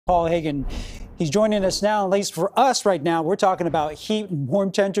Paul Heggen. He's joining us now, at least for us right now. We're talking about heat and warm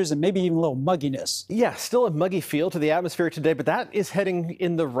temperatures and maybe even a little mugginess. Yeah, still a muggy feel to the atmosphere today, but that is heading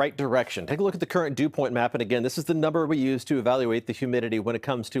in the right direction. Take a look at the current dew point map. And again, this is the number we use to evaluate the humidity when it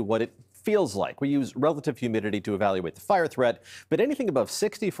comes to what it feels like. We use relative humidity to evaluate the fire threat, but anything above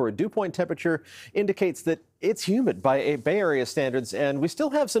 60 for a dew point temperature indicates that it's humid by a Bay Area standards, and we still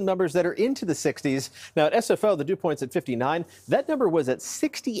have some numbers that are into the 60s. Now at SFO, the dew point's at 59. That number was at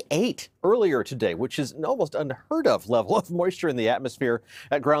 68 earlier today, which is an almost unheard of level of moisture in the atmosphere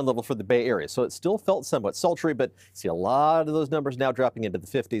at ground level for the Bay Area. So it still felt somewhat sultry, but see a lot of those numbers now dropping into the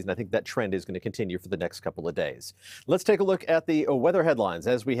 50s, and I think that trend is going to continue for the next couple of days. Let's take a look at the weather headlines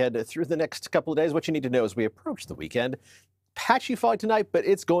as we head through the next couple of days. What you need to know as we approach the weekend. Patchy fog tonight, but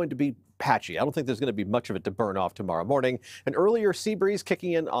it's going to be patchy. I don't think there's going to be much of it to burn off tomorrow morning. An earlier sea breeze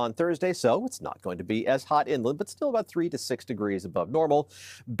kicking in on Thursday, so it's not going to be as hot inland, but still about 3 to 6 degrees above normal.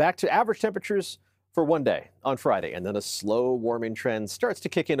 Back to average temperatures for one day on Friday, and then a slow warming trend starts to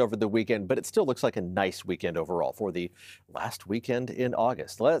kick in over the weekend, but it still looks like a nice weekend overall for the last weekend in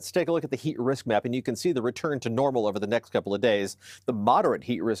August. Let's take a look at the heat risk map, and you can see the return to normal over the next couple of days. The moderate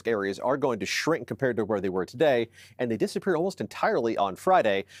heat risk areas are going to shrink compared to where they were today, and they disappear almost entirely on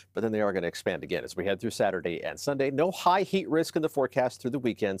Friday, but then they are going to expand again as we head through Saturday and Sunday. No high heat risk in the forecast through the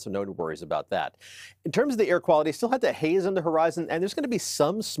weekend, so no worries about that. In terms of the air quality, still had that haze on the horizon, and there's going to be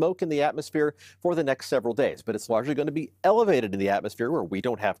some smoke in the atmosphere for the next several days, but it's largely going to be elevated in the atmosphere where we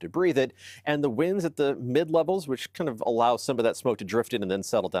don't have to breathe it. And the winds at the mid levels, which kind of allow some of that smoke to drift in and then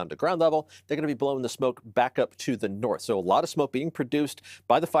settle down to ground level, they're going to be blowing the smoke back up to the north. So a lot of smoke being produced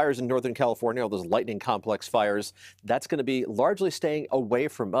by the fires in Northern California, all those lightning complex fires. That's going to be largely staying away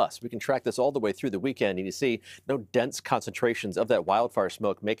from us. We can track this all the way through the weekend, and you see no dense concentrations of that wildfire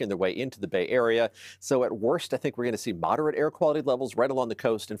smoke making their way into the Bay Area. So at worst, I think we're going to see moderate air quality levels right along the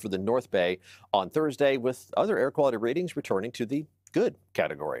coast and for the North Bay on Thursday, with other air quality readings returning to the good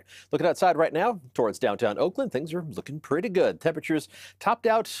category. Looking outside right now towards downtown Oakland, things are looking pretty good. Temperatures topped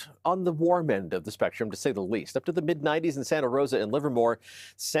out on the warm end of the spectrum, to say the least, up to the mid-90s in Santa Rosa and Livermore.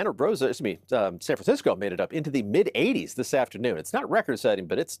 San Francisco made it up into the mid-80s this afternoon. It's not record-setting,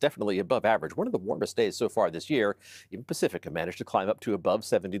 but it's definitely above average. One of the warmest days so far this year. Even Pacifica managed to climb up to above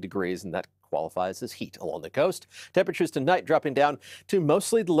 70 degrees, and that qualifies as heat along the coast. Temperatures tonight dropping down to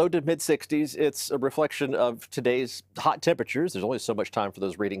mostly the low to mid-60s. It's a reflection of today's hot temperatures. There's only so much time for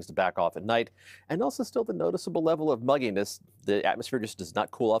those readings to back off at night, and also still the noticeable level of mugginess. The atmosphere just does not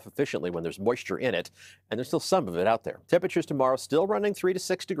cool off efficiently when there's moisture in it, and there's still some of it out there. Temperatures tomorrow still running 3 to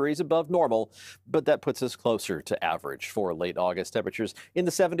 6 degrees above normal, but that puts us closer to average for late August. Temperatures in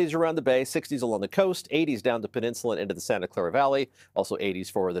the 70s around the Bay, 60s along the coast, 80s down the peninsula and into the Santa Clara Valley, also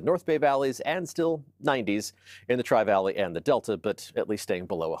 80s for the North Bay valleys, and still 90s in the Tri-Valley and the Delta, but at least staying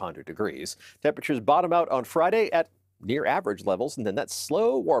below 100 degrees. Temperatures bottom out on Friday at near average levels, and then that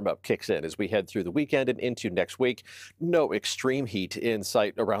slow warm-up kicks in as we head through the weekend and into next week. No extreme heat in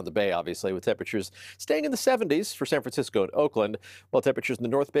sight around the Bay, obviously, with temperatures staying in the 70s for San Francisco and Oakland, while temperatures in the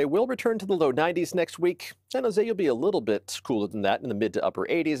North Bay will return to the low 90s next week. San Jose, you'll be a little bit cooler than that in the mid to upper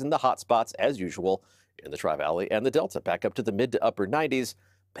 80s, and the hot spots, as usual, in the Tri-Valley and the Delta, back up to the mid to upper 90s.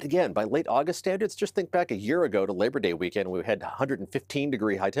 But again, by late August standards, just think back a year ago to Labor Day weekend, we had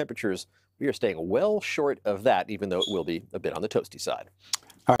 115-degree high temperatures. We are staying well short of that, even though it will be a bit on the toasty side.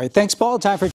 All right, thanks, Paul. Time for